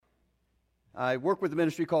I work with a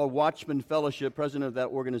ministry called Watchman Fellowship, president of that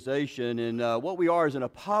organization, and what we are is an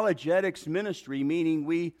apologetics ministry, meaning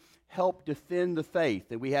we help defend the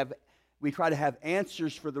faith, and we try to have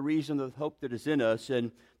answers for the reason of the hope that is in us.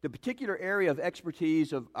 And the particular area of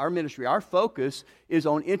expertise of our ministry, our focus is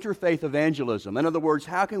on interfaith evangelism. In other words,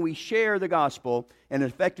 how can we share the gospel in an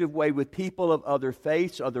effective way with people of other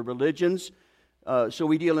faiths, other religions? So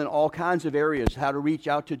we deal in all kinds of areas, how to reach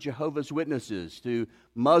out to Jehovah's Witnesses, to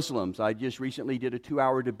Muslims. I just recently did a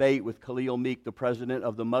 2-hour debate with Khalil Meek, the president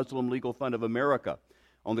of the Muslim Legal Fund of America,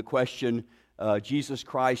 on the question, Jesus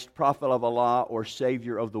Christ, prophet of Allah or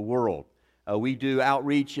savior of the world. We do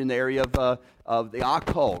outreach in the area of the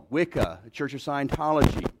occult, Wicca, the Church of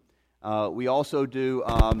Scientology. We also do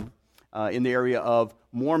in the area of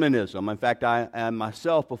Mormonism. In fact, I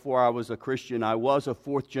myself, before I was a Christian, I was a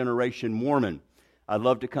fourth-generation Mormon. I'd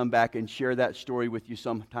love to come back and share that story with you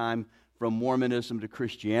sometime, from Mormonism to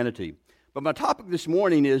Christianity. But my topic this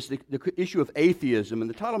morning is the issue of atheism, and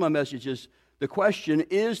the title of my message is the question,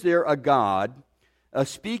 is there a God?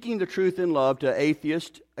 Speaking the truth in love to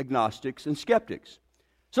atheists, agnostics, and skeptics.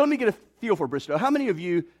 So let me get a feel for Bristow. How many of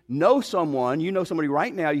you know somebody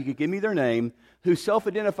right now, you could give me their name, who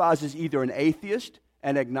self-identifies as either an atheist,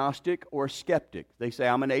 an agnostic, or a skeptic? They say,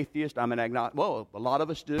 I'm an atheist, I'm an agnostic. Well, a lot of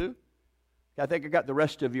us do. I think I got the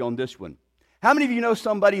rest of you on this one. How many of you know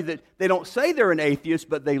somebody that they don't say they're an atheist,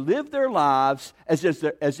 but they live their lives as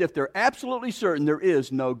if they're absolutely certain there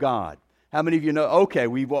is no God? How many of you know, okay,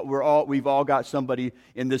 we've all got somebody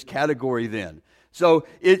in this category then. So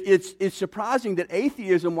it's surprising that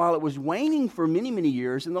atheism, while it was waning for many, many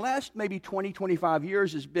years, in the last maybe 20, 25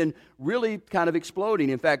 years, has been really kind of exploding.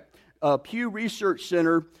 In fact, Pew Research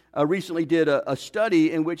Center recently did a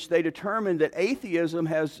study in which they determined that atheism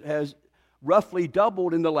has roughly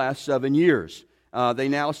doubled in the last 7 years. They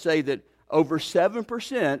now say that over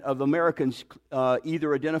 7% of Americans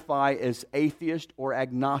either identify as atheist or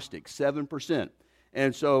agnostic, 7%.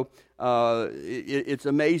 And so it's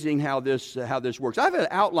amazing how this works. I have an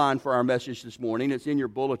outline for our message this morning. It's in your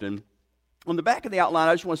bulletin. On the back of the outline,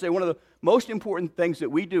 I just want to say one of the most important things that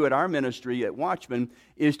we do at our ministry at Watchman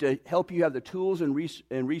is to help you have the tools and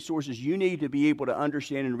resources you need to be able to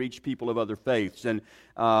understand and reach people of other faiths. And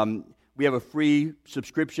we have a free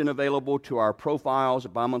subscription available to our profiles,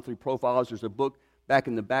 bi-monthly profiles. There's a book back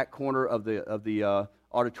in the back corner of the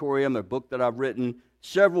auditorium, a book that I've written,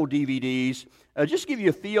 several DVDs. Just to give you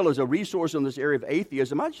a feel as a resource on this area of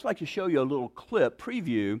atheism, I'd just like to show you a little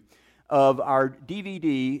preview of our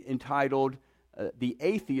DVD entitled The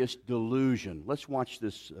Atheist Delusion. Let's watch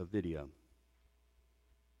this video.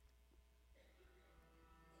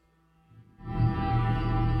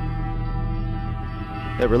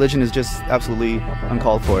 That religion is just absolutely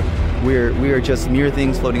uncalled for. We are just mere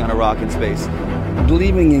things floating on a rock in space.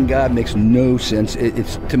 Believing in God makes no sense.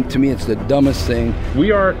 It's to me, it's the dumbest thing.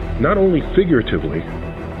 We are not only figuratively,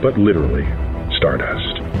 but literally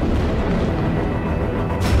stardust.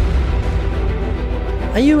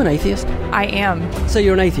 Are you an atheist? I am. So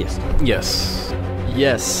you're an atheist? Yes.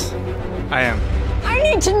 Yes, I am. I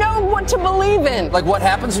need to know what to believe in. Like what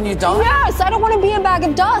happens when you die? Yes, I don't want to be a bag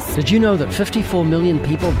of dust. Did you know that 54 million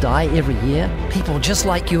people die every year? People just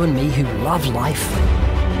like you and me who love life.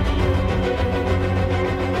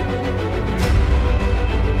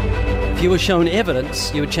 If you were shown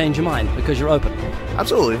evidence, you would change your mind because you're open.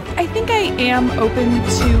 Absolutely. I think I am open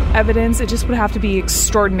to evidence. It just would have to be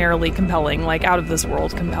extraordinarily compelling, like out of this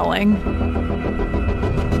world compelling.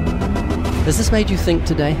 Has this made you think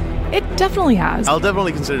today? It definitely has. I'll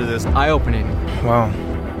definitely consider this eye-opening. Wow.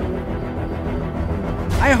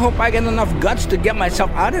 I hope I get enough guts to get myself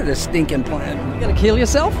out of this stinking planet. You gonna kill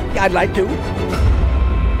yourself? I'd like to.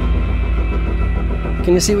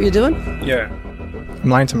 Can you see what you're doing? Yeah. I'm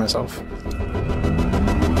lying to myself.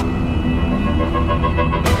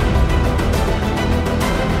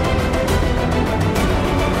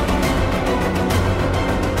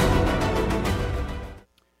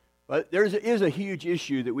 But there is a huge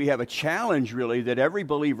issue that we have, a challenge really, that every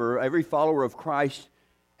believer, every follower of Christ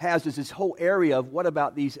has, is this whole area of what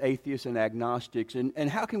about these atheists and agnostics, and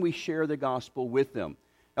how can we share the gospel with them?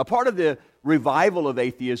 Now, part of the revival of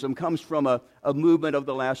atheism comes from a movement of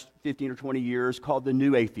the last 15 or 20 years called the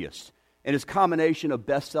New Atheists. And it's a combination of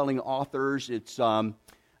best-selling authors, it's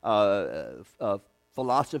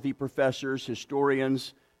philosophy professors,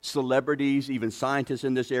 historians, celebrities, even scientists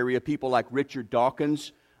in this area, people like Richard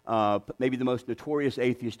Dawkins, maybe the most notorious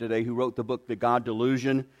atheist today, who wrote the book The God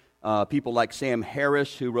Delusion, people like Sam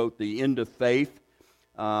Harris, who wrote The End of Faith,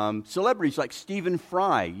 celebrities like Stephen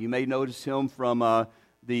Fry. You may notice him from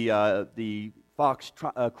the Fox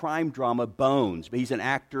crime drama Bones. He's an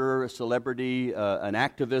actor, a celebrity, an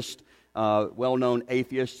activist, well-known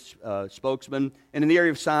atheist spokesman. And in the area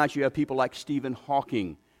of science, you have people like Stephen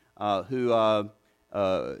Hawking, who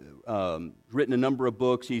written a number of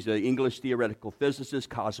books. He's an English theoretical physicist,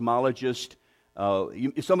 cosmologist.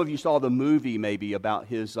 Some of you saw the movie maybe about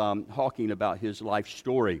his Hawking, about his life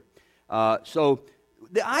story. So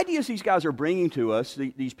the ideas these guys are bringing to us,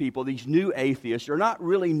 these people, these new atheists, are not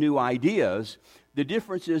really new ideas. The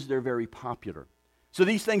difference is they're very popular. So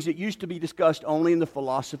these things that used to be discussed only in the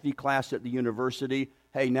philosophy class at the university,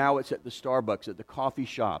 hey, now it's at the Starbucks, at the coffee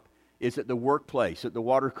shop, it's at the workplace, at the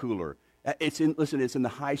water cooler. It's in the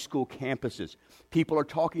high school campuses. People are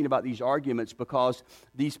talking about these arguments because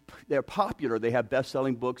they're popular. They have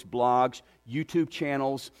best-selling books, blogs, YouTube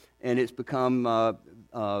channels, and it's become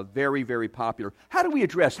very, very popular. How do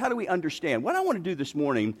we understand? What I want to do this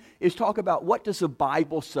morning is talk about what does the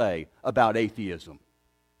Bible say about atheism.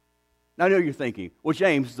 Now, I know you're thinking, well,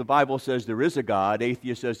 James, the Bible says there is a God.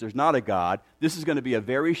 Atheist says there's not a God. This is going to be a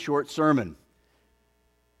very short sermon.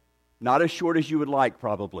 Not as short as you would like,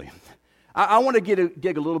 probably. I want to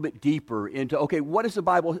dig a little bit deeper into, okay, what is the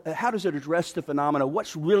Bible, how does it address the phenomena?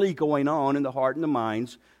 What's really going on in the heart and the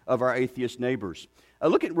minds of our atheist neighbors?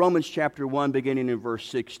 Look at Romans chapter 1, beginning in verse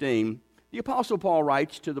 16. The Apostle Paul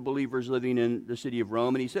writes to the believers living in the city of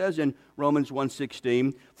Rome, and he says in Romans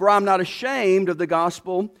 1:16, "For I'm not ashamed of the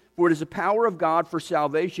gospel, for it is the power of God for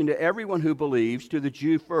salvation to everyone who believes, to the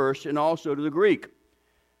Jew first, and also to the Greek."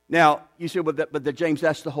 Now, you say, but James,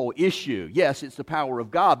 that's the whole issue. Yes, it's the power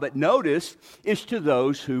of God, but notice it's to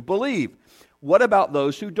those who believe. What about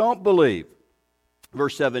those who don't believe?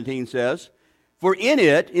 Verse 17 says, "For in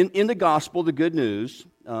it, in the gospel, the good news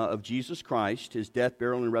of Jesus Christ, his death,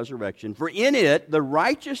 burial, and resurrection, for in it the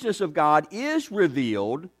righteousness of God is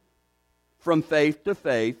revealed from faith to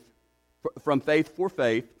faith, from faith for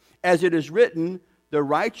faith, as it is written, the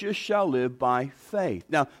righteous shall live by faith."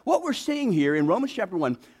 Now, what we're seeing here in Romans chapter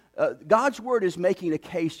 1, God's Word is making a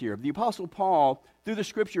case here. The Apostle Paul, through the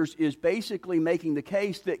Scriptures, is basically making the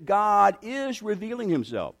case that God is revealing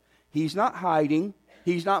himself. He's not hiding.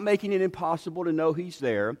 He's not making it impossible to know he's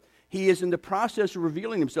there. He is in the process of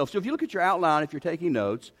revealing himself. So if you look at your outline, if you're taking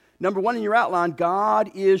notes, number one in your outline,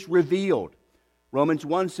 God is revealed. Romans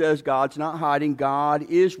 1 says God's not hiding. God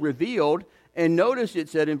is revealed. And notice it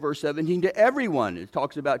said in verse 17, to everyone. It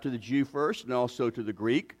talks about to the Jew first and also to the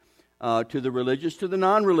Greek, to the religious, to the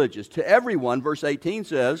non-religious. To everyone, verse 18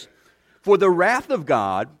 says, for the wrath of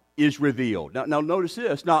God is revealed. Now notice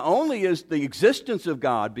this. Not only is the existence of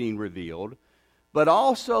God being revealed, but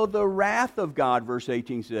also the wrath of God, verse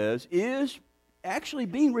 18 says, is actually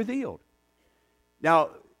being revealed. Now,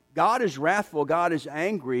 God is wrathful, God is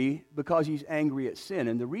angry because he's angry at sin.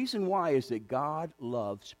 And the reason why is that God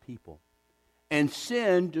loves people. And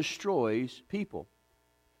sin destroys people.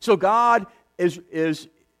 So God is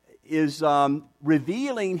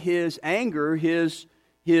revealing his anger, his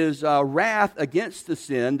wrath against the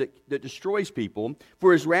sin that destroys people.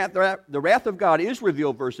 For his wrath, the wrath of God is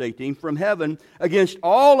revealed, verse 18, from heaven against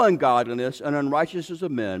all ungodliness and unrighteousness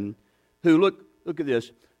of men who, look at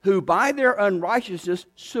this, who by their unrighteousness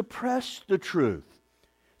suppress the truth.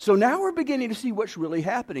 So now we're beginning to see what's really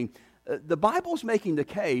happening. The Bible's making the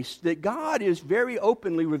case that God is very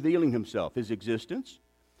openly revealing himself, his existence.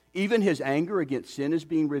 Even his anger against sin is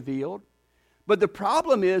being revealed. But the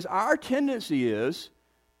problem is, our tendency is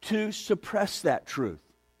to suppress that truth.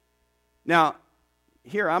 Now,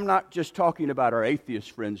 here, I'm not just talking about our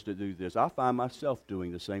atheist friends to do this. I find myself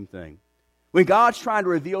doing the same thing. When God's trying to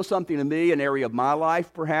reveal something to me, an area of my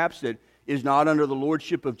life perhaps that is not under the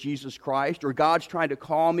lordship of Jesus Christ, or God's trying to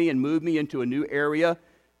call me and move me into a new area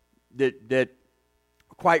that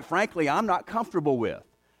quite frankly, I'm not comfortable with.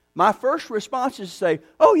 My first response is to say,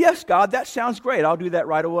 oh, yes, God, that sounds great. I'll do that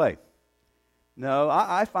right away. No,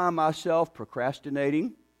 I find myself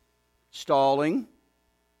procrastinating, stalling,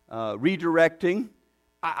 redirecting.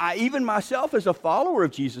 I even myself as a follower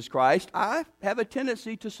of Jesus Christ, I have a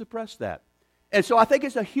tendency to suppress that. And so I think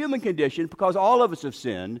it's a human condition because all of us have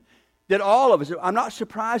sinned, that all of us, I'm not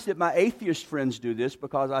surprised that my atheist friends do this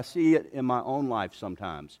because I see it in my own life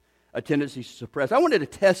sometimes, a tendency to suppress. I wanted to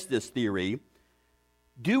test this theory.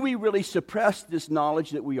 Do we really suppress this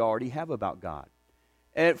knowledge that we already have about God?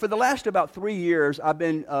 And for the last about 3 years, I've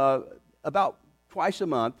been about twice a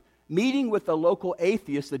month meeting with the local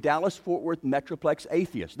atheists, the Dallas-Fort Worth Metroplex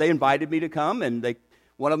atheists. They invited me to come, and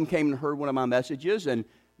one of them came and heard one of my messages, and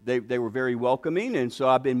they were very welcoming, and so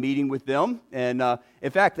I've been meeting with them. And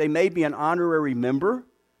in fact, they made me an honorary member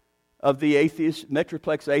of the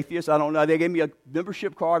Metroplex atheists. I don't know. They gave me a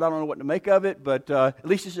membership card. I don't know what to make of it, but at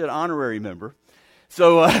least it's an honorary member.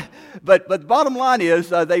 But the bottom line is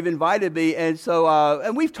they've invited me, and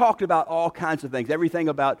we've talked about all kinds of things, everything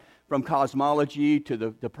about from cosmology to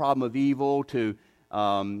the problem of evil to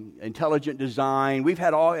intelligent design. We've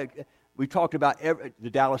talked about the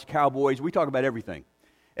Dallas Cowboys. We talk about everything.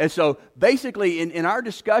 And so basically in our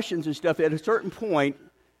discussions and stuff, at a certain point,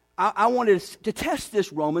 I wanted to test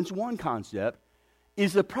this Romans 1 concept.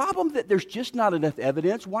 Is the problem that there's just not enough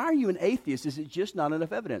evidence? Why are you an atheist? Is it just not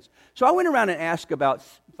enough evidence? So I went around and asked about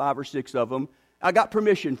 5 or 6 of them. I got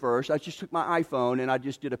permission first. I just took my iPhone and I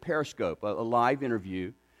just did a Periscope, a live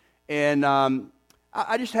interview. And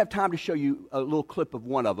I just have time to show you a little clip of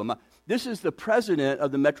one of them. This is the president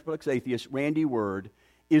of the Metroplex Atheists, Randy Word.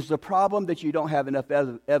 Is the problem that you don't have enough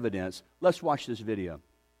evidence? Let's watch this video.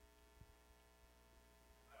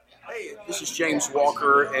 Hey, this is James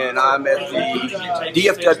Walker, and I'm at the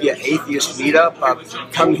DFW Atheist Meetup.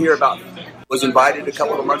 I've come here was invited a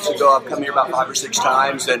couple of months ago. I've come here about 5 or 6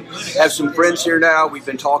 times and have some friends here now we've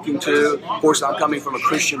been talking to. Of course, I'm coming from a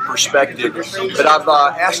Christian perspective, but I've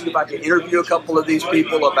asked if I can interview a couple of these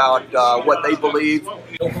people about what they believe.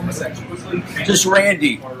 Just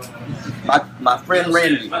Randy. My friend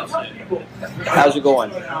Randy. How's it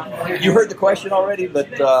going? You heard the question already,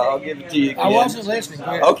 but I'll give it to you again. I wasn't listening.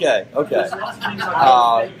 Okay.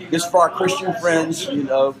 This is for our Christian friends,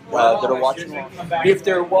 that are watching. If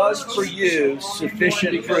there was for you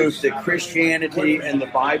sufficient proof that Christianity and the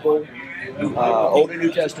Bible, Old and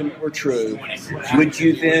New Testament, were true, would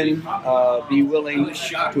you then be willing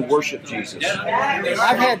to worship Jesus?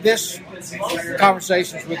 I've had this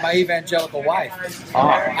conversations with my evangelical wife.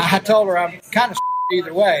 I told her I'm kind of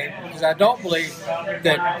either way, because I don't believe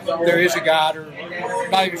that there is a God, or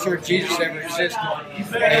not even sure Jesus ever existed.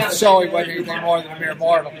 If so, he wasn't anything more than a mere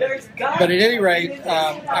mortal. But at any rate,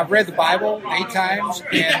 I've read the Bible 8 times,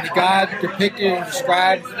 and the God depicted and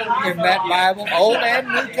described in that Bible, Old and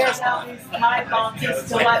New Testament,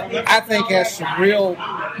 I think has some real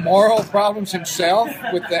moral problems himself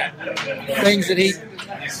with the things that he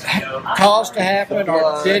caused to happen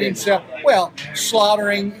or did himself. Well,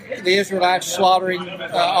 slaughtering the Israelites, slaughtering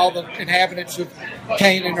all the inhabitants of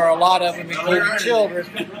Canaan, or a lot of them, including children.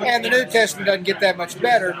 And the New Testament doesn't get that much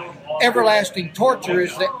better. Everlasting torture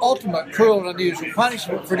is the ultimate cruel and unusual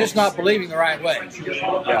punishment for just not believing the right way.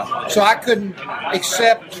 So I couldn't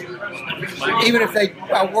accept, even if they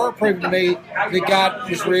were proving to me that God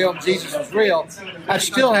was real and Jesus was real, I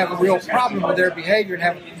still have a real problem with their behavior,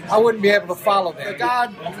 and I wouldn't be able to follow them.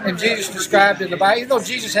 God and Jesus described in the Bible, even though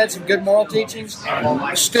Jesus had some good moral teachings,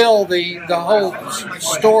 still the whole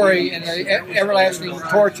story and the everlasting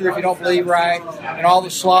torture if you don't believe right, and all the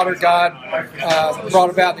slaughter God brought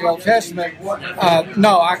about in the Old Testament,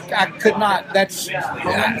 no, I could not. That's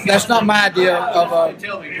not my idea of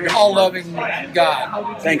a all-loving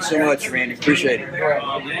God. Thanks so much, Randy. Appreciate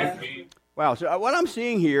it. Wow. So what I'm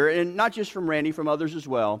seeing here, and not just from Randy, from others as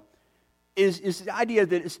well, is the idea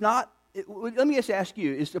that it's not. Let me just ask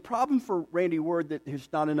you: is the problem for Randy Word that there's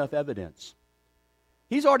not enough evidence?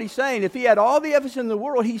 He's already saying if he had all the evidence in the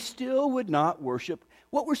world, he still would not worship.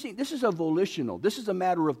 What we're seeing, this is a volitional. This is a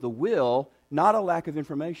matter of the will, not a lack of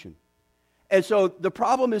information. And so the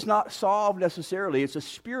problem is not solved necessarily. It's a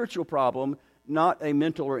spiritual problem, not a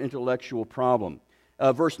mental or intellectual problem.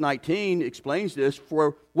 Verse 19 explains this.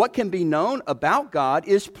 For what can be known about God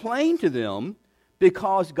is plain to them,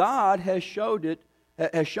 because God has shown it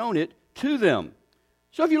to them.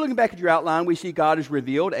 So if you're looking back at your outline, we see God is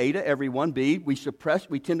revealed, A, to everyone. B, we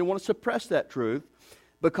tend to want to suppress that truth,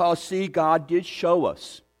 because C, God did show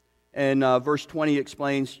us. And verse 20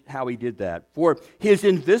 explains how he did that. For his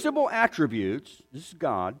invisible attributes, this is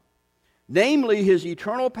God, namely his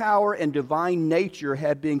eternal power and divine nature,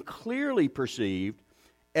 have been clearly perceived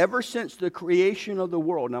ever since the creation of the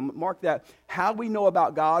world. Now mark that. How we know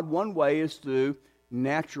about God, one way is through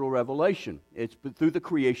natural revelation. It's through the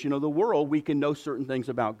creation of the world we can know certain things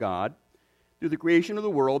about God. Through the creation of the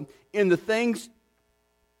world, in the things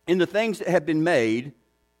that have been made,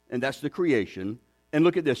 and that's the creation. And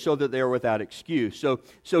look at this, so that they are without excuse.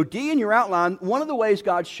 So D in your outline, one of the ways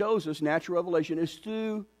God shows us natural revelation is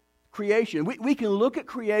through creation. We can look at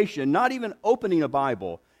creation, not even opening a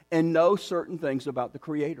Bible, and know certain things about the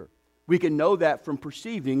Creator. We can know that from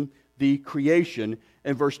perceiving the creation.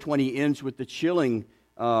 And verse 20 ends with the chilling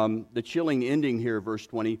ending here, verse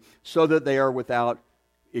 20, so that they are without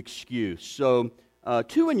excuse. So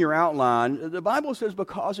 2 in your outline, the Bible says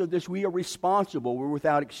because of this we are responsible, we're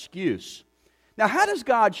without excuse. Now, how does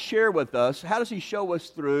God share with us? How does he show us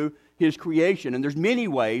through his creation? And there's many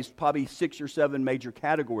ways, probably 6 or 7 major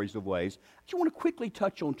categories of ways. I just want to quickly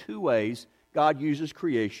touch on 2 ways God uses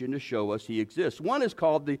creation to show us he exists. One is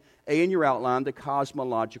called the A in your outline, the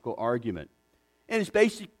cosmological argument. And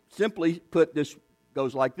it's simply put, this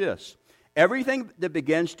goes like this. Everything that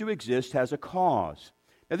begins to exist has a cause.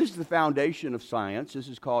 Now, this is the foundation of science. This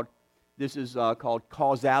is called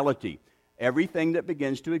causality. Everything that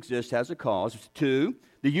begins to exist has a cause. 2,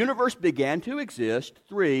 the universe began to exist.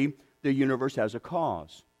 3, the universe has a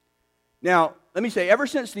cause. Now, let me say, ever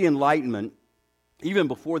since the Enlightenment, even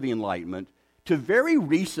before the Enlightenment, to very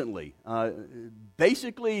recently,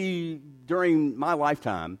 basically during my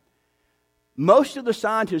lifetime, most of the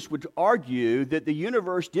scientists would argue that the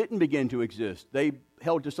universe didn't begin to exist. They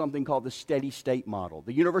held to something called the steady state model.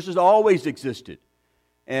 The universe has always existed.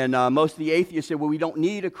 And most of the atheists said, well, we don't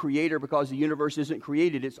need a creator because the universe isn't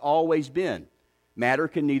created. It's always been. Matter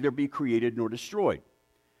can neither be created nor destroyed.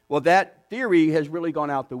 Well, that theory has really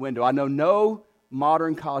gone out the window. I know no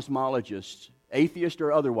modern cosmologist, atheist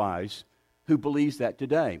or otherwise, who believes that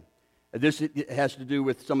today. This has to do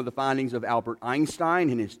with some of the findings of Albert Einstein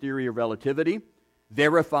and his theory of relativity,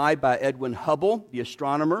 verified by Edwin Hubble, the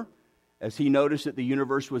astronomer, as he noticed that the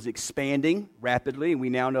universe was expanding rapidly, and we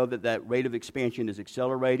now know that that rate of expansion is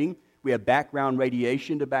accelerating. We have background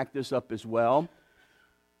radiation to back this up as well.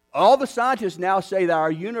 All the scientists now say that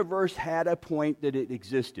our universe had a point that it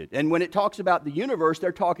existed. And when it talks about the universe,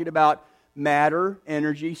 they're talking about matter,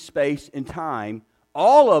 energy, space, and time.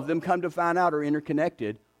 All of them, come to find out, are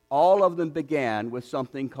interconnected. All of them began with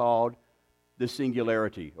something called the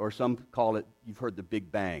singularity, or some call it, you've heard the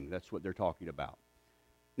Big Bang. That's what they're talking about.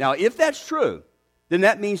 Now, if that's true, then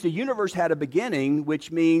that means the universe had a beginning,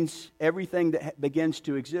 which means everything that begins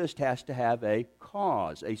to exist has to have a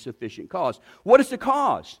cause, a sufficient cause. What is the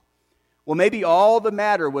cause? Well, maybe all the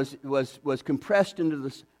matter was compressed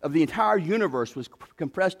into the entire universe was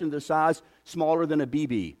compressed into the size smaller than a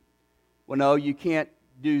BB. Well, no, you can't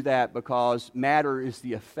do that because matter is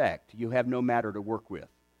the effect. You have no matter to work with.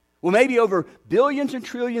 Well, maybe over billions and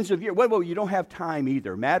trillions of years. Well, you don't have time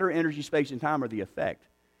either. Matter, energy, space, and time are the effect.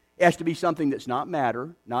 It has to be something that's not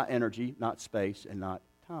matter, not energy, not space, and not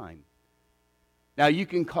time. Now, you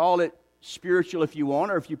can call it spiritual if you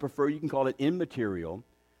want, or if you prefer, you can call it immaterial,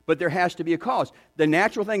 but there has to be a cause. The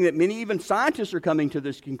natural thing that many, even scientists are coming to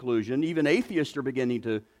this conclusion, even atheists are beginning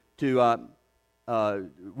to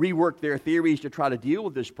rework their theories to try to deal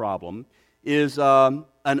with this problem, is an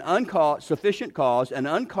sufficient cause, an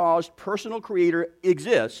uncaused personal creator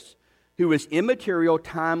exists who is immaterial,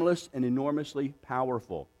 timeless, and enormously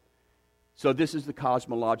powerful. So this is the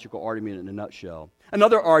cosmological argument in a nutshell.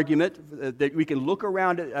 Another argument that we can look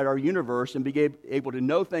around at our universe and be able to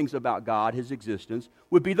know things about God, his existence,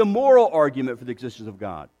 would be the moral argument for the existence of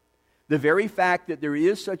God. The very fact that there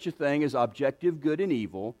is such a thing as objective good and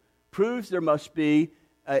evil proves there must be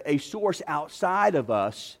a source outside of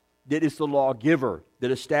us that is the lawgiver, that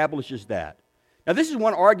establishes that. Now, this is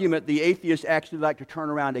one argument the atheists actually like to turn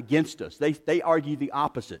around against us. They argue the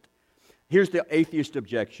opposite. Here's the atheist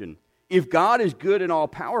objection. If God is good and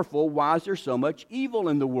all-powerful, why is there so much evil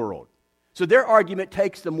in the world? So their argument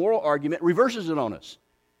takes the moral argument, reverses it on us.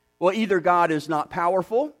 Well, either God is not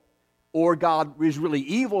powerful, or God is really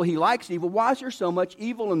evil, he likes evil. Why is there so much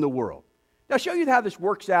evil in the world? Now, I'll show you how this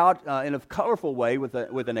works out in a colorful way with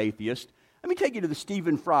an atheist. Let me take you to the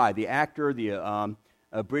Stephen Fry, the actor, the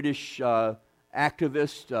British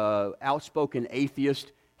activist, outspoken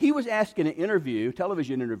atheist. He was asked in an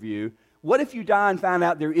television interview, what if you die and find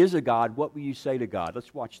out there is a God? What will you say to God?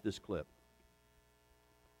 Let's watch this clip.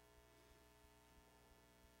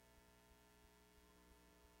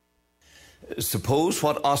 Suppose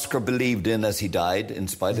what Oscar believed in as he died, in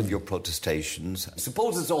spite of your protestations,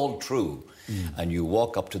 suppose it's all true, and you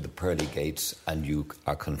walk up to the pearly gates and you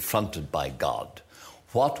are confronted by God.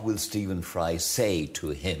 What will Stephen Fry say to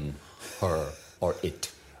him, her, or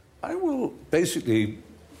it? I will basically,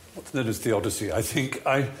 what's known as theodicy, I think.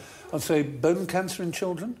 I'll say, bone cancer in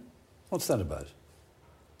children? What's that about?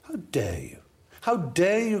 How dare you? How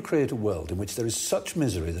dare you create a world in which there is such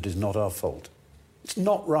misery that is not our fault? It's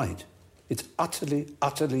not right. It's utterly,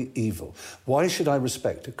 utterly evil. Why should I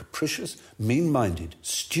respect a capricious, mean-minded,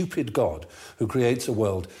 stupid God who creates a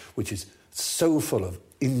world which is so full of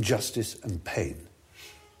injustice and pain?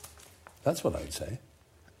 That's what I'd say.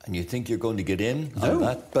 And you think you're going to get in on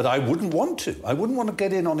that? No, but I wouldn't want to. I wouldn't want to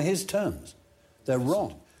get in on his terms. They're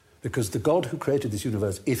wrong. Because the God who created this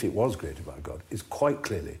universe, if it was created by God, is quite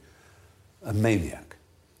clearly a maniac.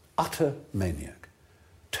 Utter maniac.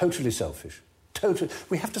 Totally selfish.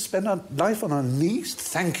 We have to spend our life on our knees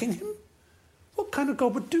thanking him? What kind of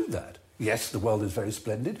God would do that? Yes, the world is very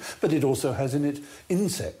splendid, but it also has in it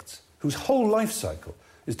insects whose whole life cycle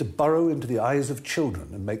is to burrow into the eyes of children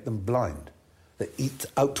and make them blind. that eat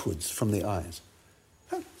outwards from the eyes.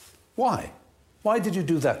 Why? Why did you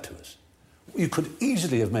do that to us? You could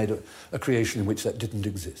easily have made a creation in which that didn't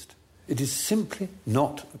exist. It is simply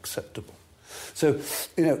not acceptable. So,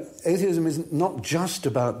 atheism is not just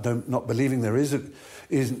about not believing there's a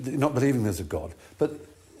God, but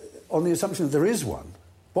on the assumption that there is one.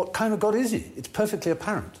 What kind of God is he? It's perfectly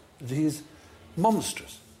apparent that he is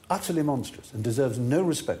monstrous, utterly monstrous, and deserves no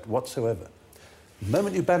respect whatsoever. The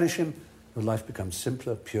moment you banish him, your life becomes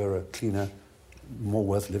simpler, purer, cleaner, more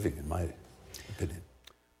worth living, in my opinion.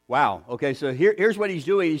 Wow. Okay, so here's what he's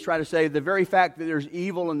doing. He's trying to say the very fact that there's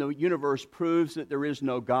evil in the universe proves that there is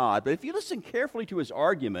no God. But if you listen carefully to his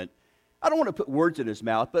argument, I don't want to put words in his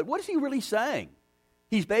mouth, but what is he really saying?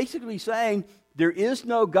 He's basically saying there is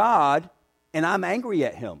no God, and I'm angry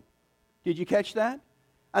at him. Did you catch that?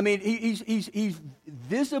 I mean, he's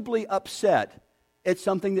visibly upset at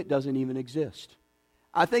something that doesn't even exist.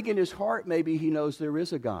 I think in his heart, maybe he knows there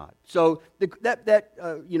is a God. So that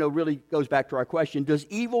really goes back to our question: does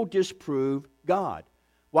evil disprove God?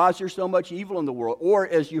 Why is there so much evil in the world? Or,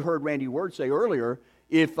 as you heard Randy Word say earlier,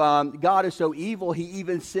 if God is so evil, he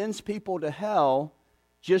even sends people to hell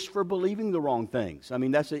just for believing the wrong things. I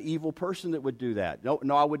mean, that's an evil person that would do that.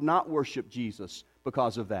 No, I would not worship Jesus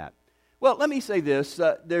because of that. Well, let me say this.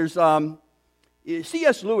 There's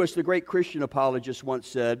C.S. Lewis, the great Christian apologist, once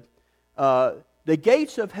said, the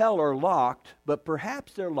gates of hell are locked, but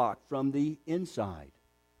perhaps they're locked from the inside.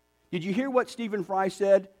 Did you hear what Stephen Fry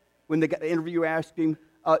said when the interviewer asked him,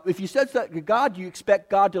 if you said that to God, do you expect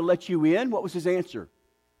God to let you in? What was his answer?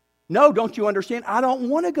 No, don't you understand? I don't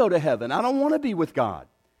want to go to heaven. I don't want to be with God.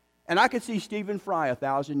 And I could see Stephen Fry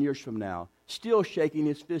 1,000 years from now still shaking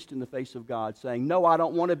his fist in the face of God, saying, no, I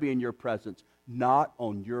don't want to be in your presence, not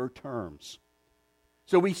on your terms.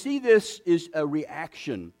 So we see this is a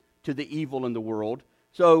reaction to the evil in the world.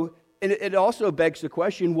 So it also begs the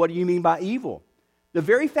question, what do you mean by evil? The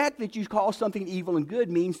very fact that you call something evil and good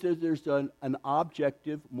means that there's an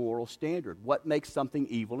objective moral standard. What makes something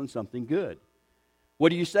evil and something good? What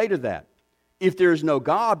do you say to that? If there is no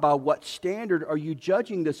God, by what standard are you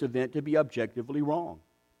judging this event to be objectively wrong?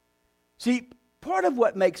 See, part of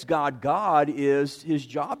what makes God God is his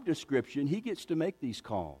job description. He gets to make these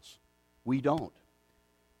calls. We don't.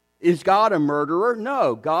 Is God a murderer?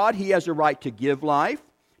 No. God, he has a right to give life,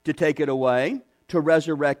 to take it away, to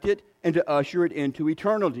resurrect it, and to usher it into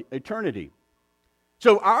eternity.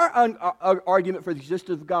 So our argument for the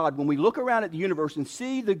existence of God, when we look around at the universe and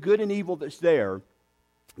see the good and evil that's there,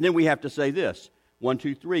 then we have to say this. 1,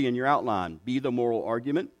 2, 3 in your outline. Be the moral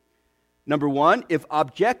argument. Number 1, if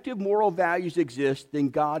objective moral values exist, then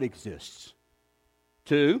God exists.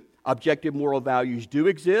 2, objective moral values do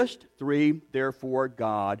exist. 3, therefore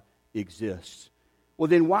God exists. Well,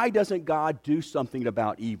 then why doesn't God do something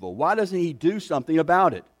about evil? Why doesn't he do something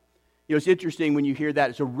about it? You know, it's interesting when you hear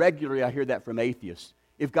that. So regularly I hear that from atheists.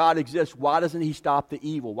 If God exists, why doesn't he stop the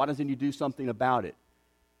evil? Why doesn't he do something about it?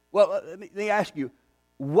 Well, let me ask you,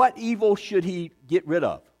 what evil should he get rid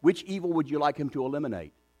of? Which evil would you like him to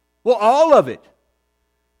eliminate? Well, all of it.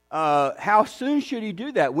 How soon should he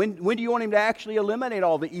do that? When do you want him to actually eliminate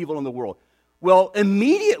all the evil in the world? Well,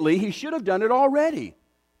 immediately. He should have done it already.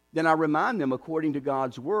 Then I remind them, according to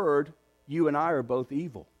God's word, you and I are both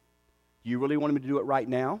evil. Do you really want him to do it right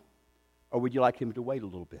now? Or would you like him to wait a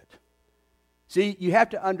little bit? See, you have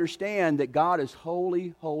to understand that God is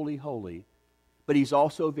holy, holy, holy, but he's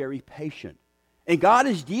also very patient. And God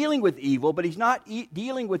is dealing with evil, but he's not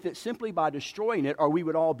dealing with it simply by destroying it, or we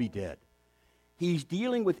would all be dead. He's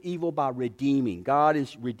dealing with evil by redeeming. God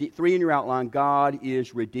is 3 in your outline. God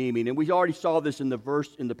is redeeming, and we already saw this in the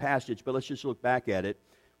verse in the passage. But let's just look back at it.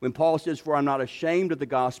 When Paul says, "For I'm not ashamed of the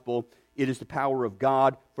gospel; it is the power of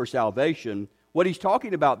God for salvation." What he's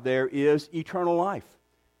talking about there is eternal life.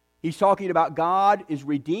 He's talking about God is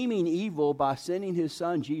redeeming evil by sending his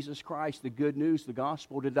Son, Jesus Christ, the good news, the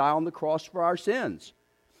gospel, to die on the cross for our sins,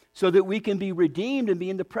 so that we can be redeemed and be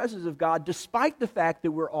in the presence of God despite the fact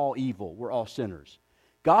that we're all evil, we're all sinners.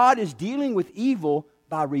 God is dealing with evil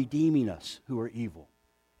by redeeming us who are evil.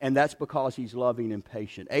 And that's because he's loving and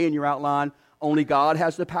patient. A in your outline, only God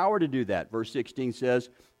has the power to do that. Verse 16 says,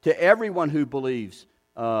 to everyone who believes,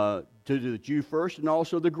 to the Jew first and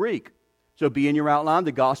also the Greek. So be in your outline,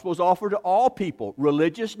 the gospel is offered to all people,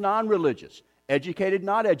 religious, non-religious, educated,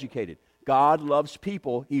 not educated. God loves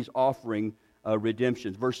people. He's offering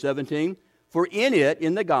redemption. Verse 17, for in it,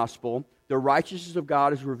 in the gospel, the righteousness of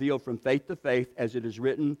God is revealed from faith to faith, as it is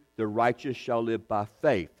written, the righteous shall live by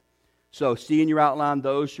faith. So see in your outline,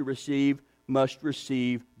 those who receive must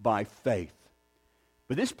receive by faith.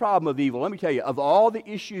 But this problem of evil, let me tell you, of all the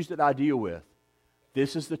issues that I deal with,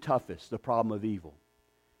 This is the toughest, the problem of evil.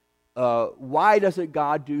 Why doesn't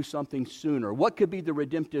God do something sooner? What could be the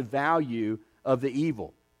redemptive value of the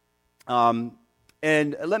evil? And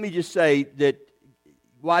let me just say that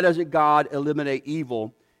why doesn't God eliminate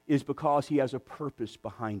evil is because he has a purpose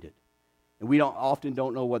behind it. And we often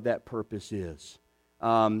don't know what that purpose is.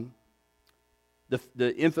 The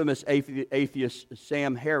infamous atheist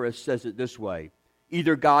Sam Harris says it this way: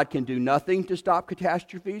 either God can do nothing to stop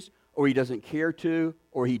catastrophes, or he doesn't care to,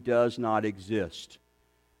 or he does not exist.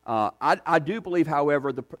 I do believe,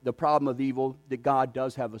 however, the problem of evil, that God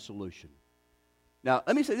does have a solution. Now,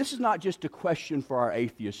 let me say, this is not just a question for our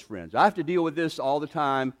atheist friends. I have to deal with this all the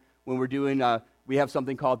time when we're doing, we have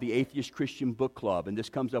something called the Atheist Christian Book Club, and this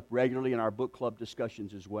comes up regularly in our book club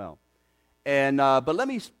discussions as well. And but let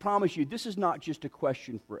me promise you, this is not just a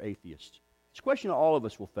question for atheists. It's a question that all of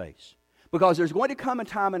us will face. Because there's going to come a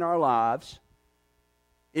time in our lives,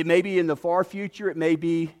 it may be in the far future, it may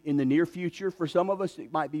be in the near future. For some of us,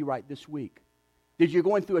 it might be right this week, that you're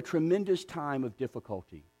going through a tremendous time of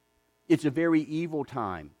difficulty. It's a very evil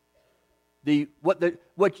time. The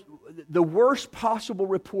worst possible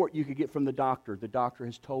report you could get from the doctor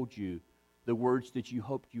has told you the words that you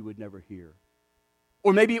hoped you would never hear.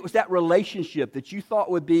 Or maybe it was that relationship that you thought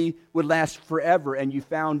would last forever, and you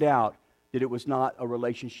found out that it was not a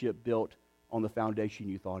relationship built on the foundation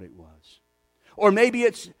you thought it was. Or maybe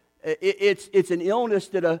it's an illness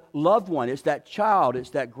that a loved one, it's that child, it's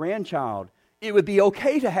that grandchild. It would be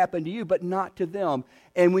okay to happen to you, but not to them.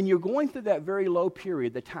 And when you're going through that very low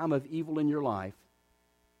period, the time of evil in your life,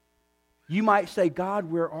 you might say,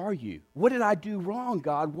 God, where are you? What did I do wrong,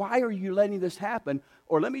 God? Why are you letting this happen?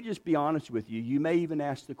 Or let me just be honest with you. You may even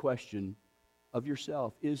ask the question of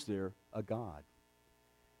yourself, is there a God?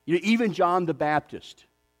 You know, even John the Baptist,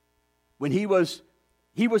 when he was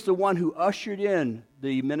the one who ushered in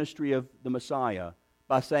the ministry of the Messiah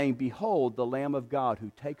by saying, behold, the Lamb of God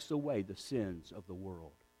who takes away the sins of the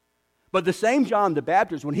world. But the same John the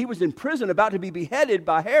Baptist, when he was in prison about to be beheaded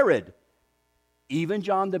by Herod, even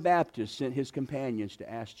John the Baptist sent his companions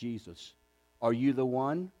to ask Jesus, are you the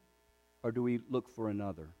one, or do we look for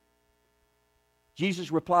another?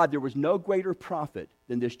 Jesus replied, there was no greater prophet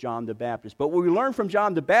than this John the Baptist. But what we learn from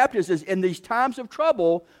John the Baptist is in these times of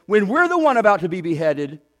trouble, when we're the one about to be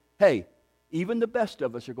beheaded, hey, even the best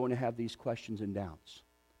of us are going to have these questions and doubts.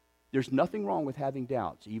 There's nothing wrong with having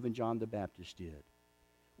doubts. Even John the Baptist did.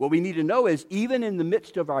 What we need to know is, even in the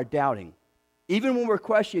midst of our doubting, even when we're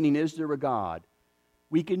questioning, is there a God,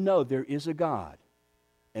 we can know there is a God.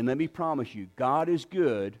 And let me promise you, God is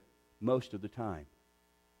good most of the time.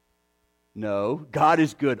 No, God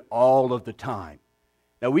is good all of the time.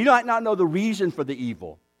 Now, we might not know the reason for the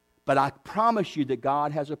evil, but I promise you that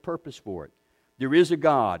God has a purpose for it. There is a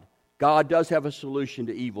God. God does have a solution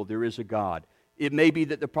to evil. There is a God. It may be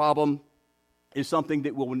that the problem is something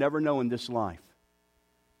that we'll never know in this life.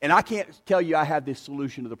 And I can't tell you I have this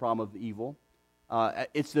solution to the problem of evil.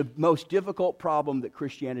 It's the most difficult problem that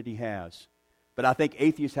Christianity has. But I think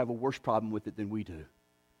atheists have a worse problem with it than we do.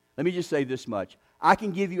 Let me just say this much. I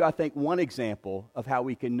can give you, I think, one example of how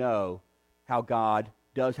we can know how God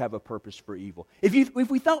does have a purpose for evil. If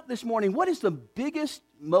we thought this morning, what is the biggest,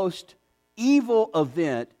 most evil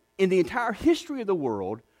event in the entire history of the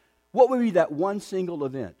world, what would be that one single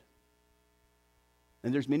event?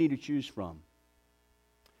 And there's many to choose from.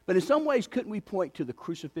 But in some ways, couldn't we point to the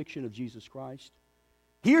crucifixion of Jesus Christ?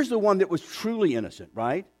 Here's the one that was truly innocent,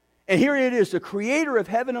 right? And here it is, the creator of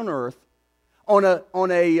heaven and earth, on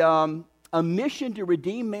a mission to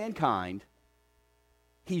redeem mankind.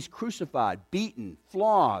 He's crucified, beaten,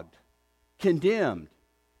 flogged, condemned.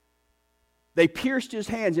 They pierced his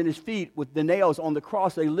hands and his feet with the nails on the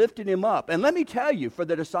cross. They lifted him up. And let me tell you, for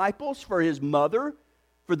the disciples, for his mother,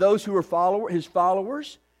 for those who were his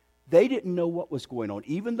followers, they didn't know what was going on,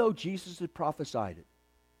 even though Jesus had prophesied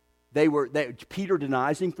it. Peter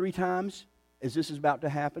denies him 3 times as this is about to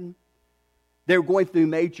happen. They're going through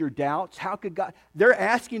major doubts. How could God? They're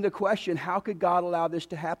asking the question, how could God allow this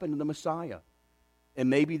to happen to the Messiah? And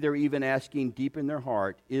maybe they're even asking deep in their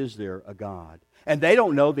heart, is there a God? And they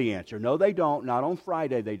don't know the answer. No, they don't. Not on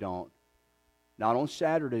Friday, they don't. Not on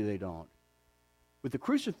Saturday, they don't. With the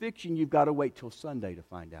crucifixion, you've got to wait till Sunday to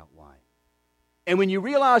find out why. And when you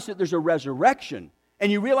realize that there's a resurrection,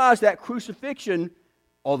 and you realize that crucifixion,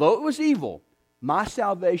 although it was evil, my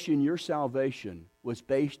salvation, your salvation, was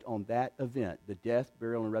based on that event, the death,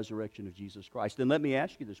 burial, and resurrection of Jesus Christ. And let me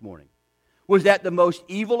ask you this morning, was that the most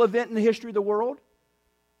evil event in the history of the world?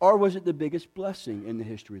 Or was it the biggest blessing in the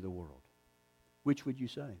history of the world? Which would you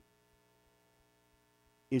say?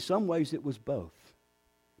 In some ways, it was both.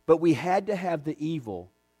 But we had to have the evil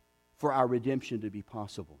for our redemption to be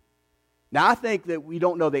possible. Now, I think that we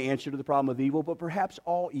don't know the answer to the problem of evil, but perhaps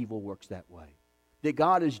all evil works that way. That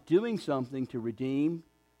God is doing something to redeem,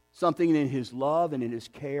 something in His love and in His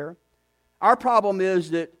care. Our problem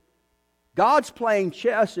is that God's playing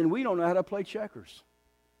chess and we don't know how to play checkers.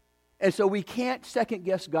 And so we can't second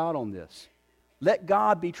guess God on this. Let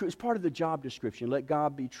God be true. It's part of the job description. Let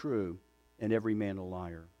God be true and every man a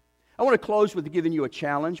liar. I want to close with giving you a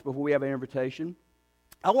challenge before we have an invitation.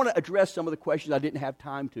 I want to address some of the questions I didn't have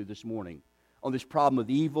time to this morning on this problem of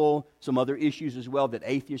evil, some other issues as well that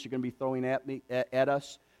atheists are going to be throwing at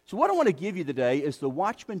us. So what I want to give you today is the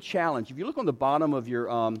Watchman Challenge. If you look on the bottom of your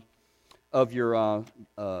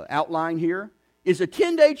outline here, is a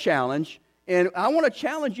 10-day challenge, and I want to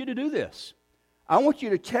challenge you to do this. I want you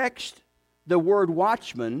to text the word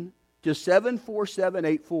Watchman to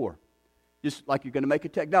 74784. Just like you're going to make a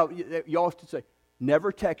text. Now, you often say,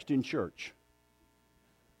 never text in church.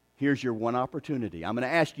 Here's your one opportunity. I'm going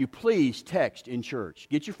to ask you, please text in church.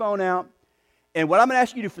 Get your phone out. And what I'm going to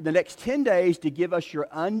ask you to do for the next 10 days to give us your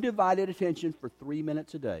undivided attention for 3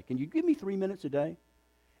 minutes a day. Can you give me 3 minutes a day?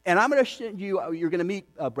 And I'm going to send you, you're going to meet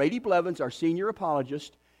Brady Blevins, our senior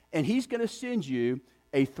apologist, and he's going to send you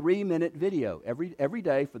a 3-minute video every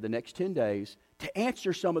day for the next 10 days to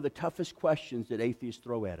answer some of the toughest questions that atheists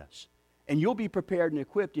throw at us. And you'll be prepared and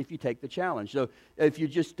equipped if you take the challenge. So if you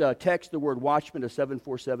just text the word Watchman to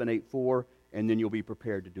 74784, and then you'll be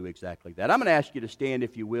prepared to do exactly that. I'm going to ask you to stand,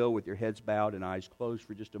 if you will, with your heads bowed and eyes closed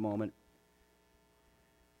for just a moment.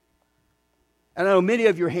 And I know many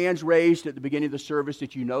of your hands raised at the beginning of the service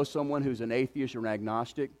that you know someone who's an atheist or an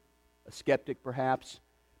agnostic, a skeptic perhaps.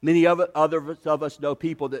 Many of us know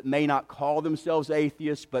people that may not call themselves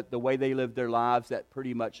atheists, but the way they live their lives, that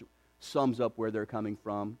pretty much sums up where they're coming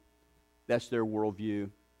from. That's their worldview.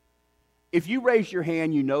 If you raise your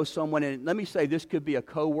hand, you know someone, and let me say, this could be a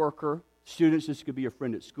coworker, students, this could be a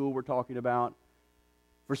friend at school we're talking about.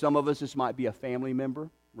 For some of us, this might be a family member,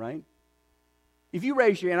 right? If you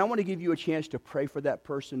raise your hand, I want to give you a chance to pray for that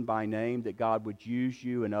person by name, that God would use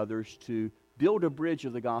you and others to build a bridge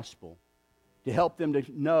of the gospel, to help them to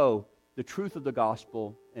know the truth of the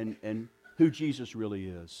gospel and who Jesus really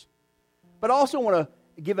is. But I also want to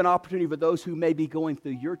give an opportunity for those who may be going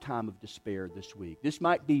through your time of despair this week. This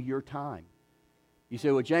might be your time. You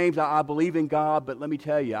say, well, James, I believe in God, but let me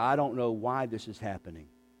tell you, I don't know why this is happening.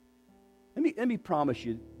 Let me promise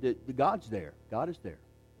you that God's there. God is there.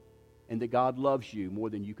 And that God loves you more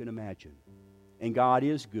than you can imagine. And God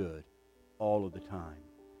is good all of the time.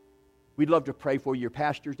 We'd love to pray for you. Your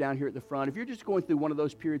pastors down here at the front. If you're just going through one of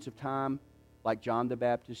those periods of time, like John the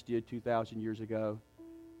Baptist did 2,000 years ago,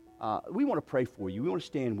 we want to pray for you. We want to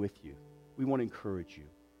stand with you. We want to encourage you.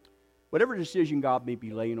 Whatever decision God may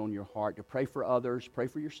be laying on your heart, to pray for others, pray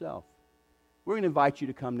for yourself. We're going to invite you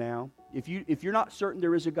to come now. If you're not certain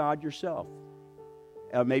there is a God yourself,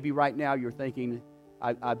 maybe right now you're thinking,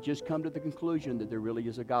 I've just come to the conclusion that there really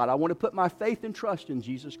is a God. I want to put my faith and trust in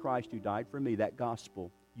Jesus Christ who died for me, that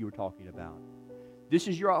gospel you were talking about. This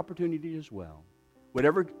is your opportunity as well.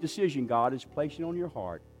 Whatever decision God is placing on your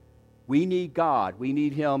heart, we need God. We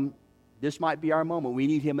need Him. This might be our moment. We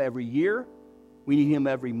need Him every year. We need Him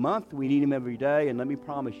every month. We need Him every day. And let me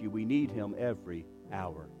promise you, we need Him every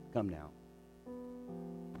hour. Come now.